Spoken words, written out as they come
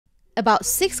About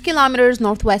 6 kilometers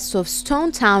northwest of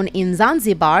Stone Town in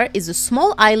Zanzibar is a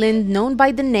small island known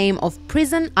by the name of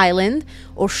Prison Island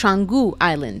or Shangu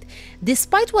Island.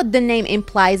 Despite what the name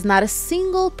implies, not a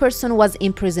single person was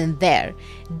imprisoned there.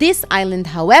 This island,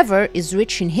 however, is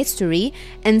rich in history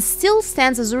and still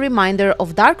stands as a reminder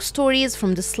of dark stories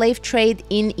from the slave trade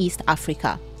in East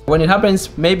Africa. When it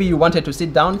happens, maybe you wanted to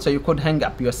sit down so you could hang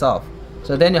up yourself.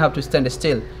 So then you have to stand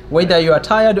still, whether you are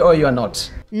tired or you are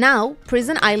not. Now,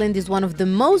 Prison Island is one of the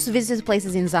most visited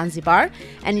places in Zanzibar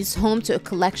and is home to a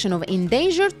collection of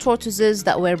endangered tortoises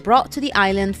that were brought to the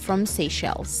island from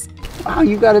Seychelles. Wow,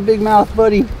 you got a big mouth,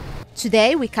 buddy.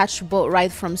 Today, we catch a boat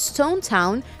ride from Stone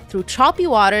Town through choppy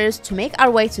waters to make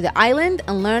our way to the island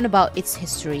and learn about its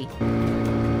history.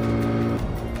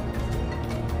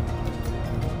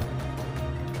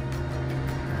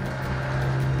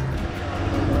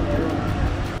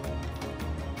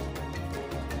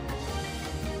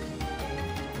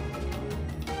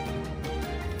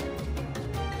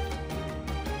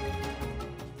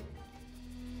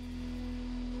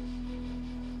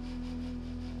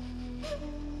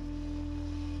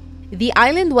 The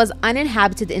island was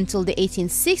uninhabited until the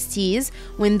 1860s,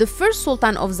 when the first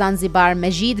Sultan of Zanzibar,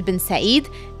 Majid bin Said,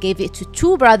 gave it to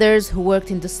two brothers who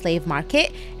worked in the slave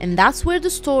market, and that's where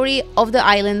the story of the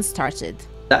island started.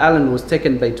 The island was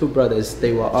taken by two brothers.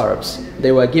 They were Arabs.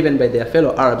 They were given by their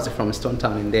fellow Arabs from Stone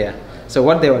Town in there. So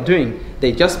what they were doing,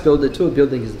 they just built the two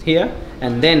buildings here,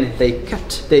 and then they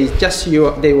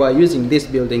were using these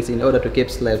buildings in order to keep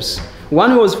slaves.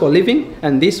 One was for living,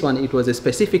 and this one, it was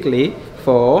specifically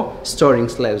for storing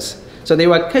slaves. So they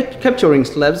were capturing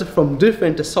slaves from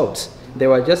different sorts. They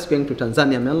were just going to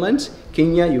Tanzania mainland,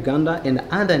 Kenya, Uganda, and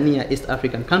other near East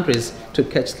African countries to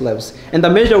catch slaves. And the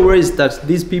major ways that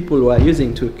these people were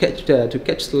using to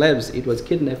catch slaves, it was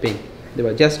kidnapping. They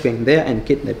were just going there and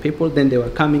kidnap people, then they were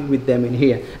coming with them in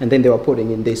here, and then they were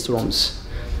putting in these rooms.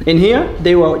 In here,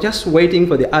 they were just waiting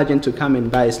for the agent to come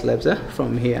and buy slaves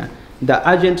from here. The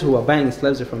agents who were buying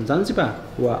slaves from Zanzibar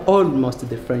were almost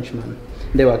the Frenchmen.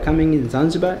 They were coming in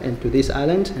Zanzibar and to this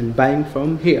island and buying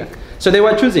from here. So they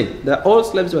were choosing. The old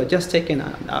slaves were just taken,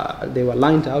 they were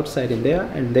lined outside in there,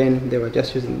 and then they were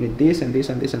just using this and this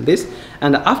and this and this.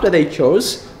 And after they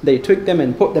chose, they took them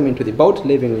and put them into the boat,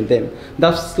 living with them.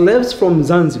 The slaves from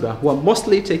Zanzibar were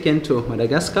mostly taken to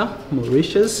Madagascar,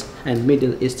 Mauritius, and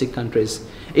Middle East countries.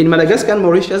 In Madagascar and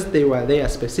Mauritius, they were there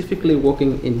specifically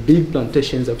working in big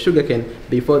plantations of sugarcane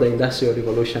before the Industrial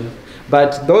Revolution.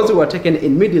 But those who were taken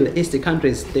in Middle East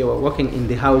countries, they were working in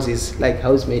the houses like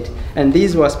housemaid, and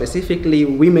these were specifically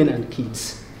women and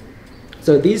kids.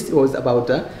 So this was about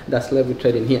the slavery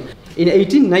trade in here. In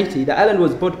 1890, the island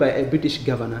was bought by a British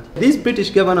governor. This British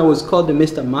governor was called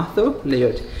Mr. Matthew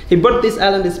Layard. He bought this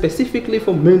island specifically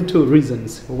for main two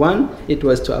reasons. One, it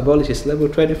was to abolish slavery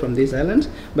trade from this island,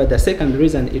 but the second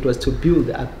reason, it was to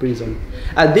build a prison.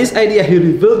 At this idea, he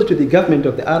revealed to the government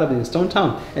of the Arabs in Stone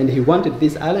Town, and he wanted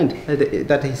this island,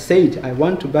 that he said, I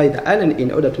want to buy the island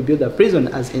in order to build a prison,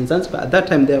 as in Zanzibar at that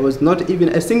time there was not even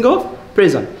a single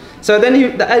prison. So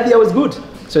then the idea was good,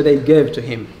 so they gave to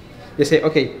him. They say,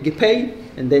 okay, get paid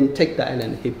and then take the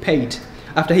island. He paid.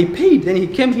 After he paid, then he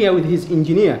came here with his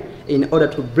engineer in order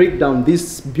to break down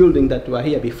this building that were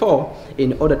here before,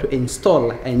 in order to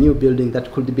install a new building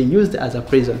that could be used as a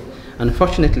prison.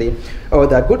 Unfortunately, or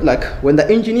the good luck, when the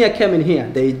engineer came in here,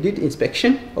 they did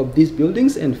inspection of these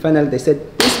buildings, and finally they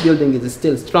said, this building is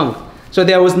still strong. So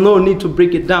there was no need to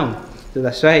break it down. So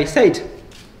that's why he said,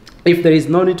 if there is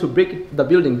no need to break the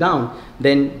building down,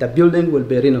 then the building will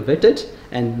be renovated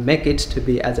and make it to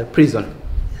be as a prison.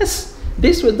 Yes,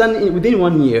 this was done within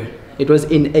 1 year. It was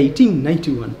in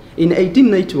 1891. In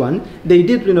 1891, they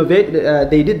did renovate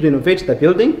the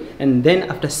building, and then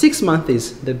after 6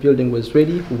 months, the building was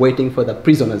ready, waiting for the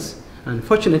prisoners.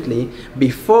 Unfortunately,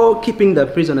 before keeping the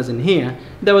prisoners in here,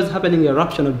 there was happening an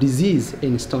eruption of disease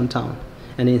in Stone Town.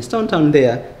 And in Stone Town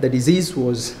there, the disease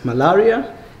was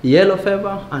malaria, yellow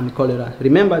fever, and cholera.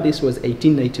 Remember, this was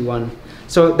 1891.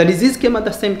 So the disease came at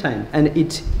the same time, and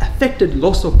it affected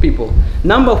lots of people.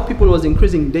 Number of people was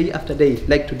increasing day after day.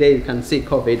 Like today, you can see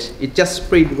COVID. It just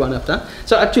spread one after.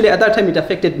 So actually, at that time, it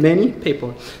affected many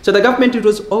people. So the government, it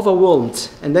was overwhelmed,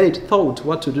 and then it thought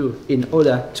what to do in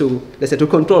order to, let's say, to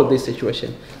control this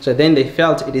situation. So then they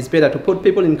felt it is better to put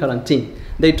people in quarantine.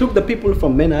 They took the people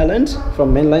from mainland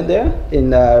there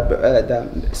in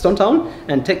the Stone Town,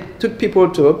 and took people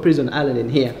to a prison island in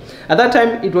here. At that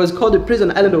time, it was called the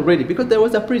prison island already because there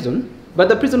was a prison, but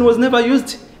the prison was never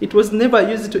used. It was never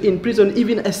used to imprison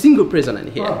even a single prisoner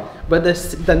in here. Oh. But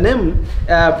the name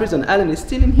prison island is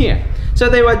still in here. So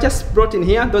they were just brought in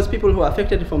here, those people who were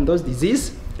affected from those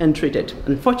disease, and treated.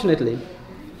 Unfortunately,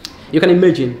 You can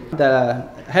imagine the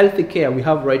healthy care we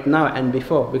have right now and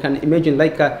before. We can imagine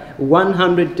like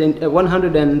 100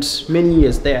 and many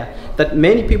years there, that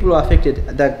many people are affected.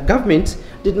 The government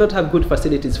did not have good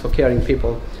facilities for caring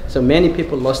people. So many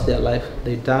people lost their life.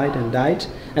 They died and died.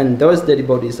 And those dead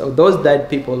bodies, or those dead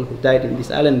people who died in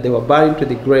this island, they were buried to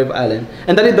the grave island.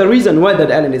 And that is the reason why that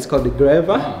island is called the grave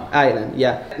island.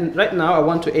 Yeah. And right now I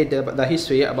want to add the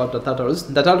history about the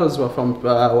turtles. The turtles were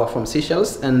from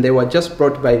Seychelles, and they were just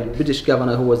brought by the British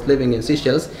governor who was living in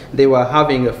Seychelles. They were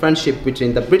having a friendship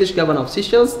between the British governor of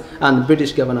Seychelles and the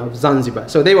British governor of Zanzibar.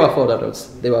 So they were 4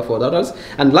 turtles. They were 4 turtles.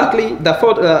 And luckily,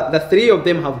 the 3 of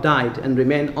them have died and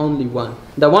remain only 1.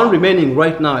 The one remaining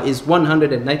right now is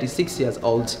 196 years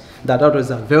old. The turtles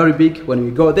are very big. When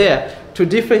we go there, to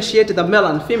differentiate the male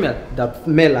and female, the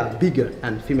male are bigger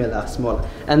and female are smaller.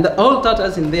 And the old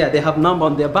turtles in there, they have number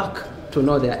on their back to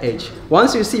know their age.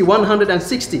 Once you see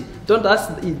 160, don't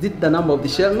ask, is it the number of the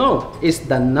shell? No, it's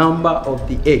the number of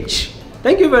the age.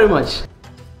 Thank you very much.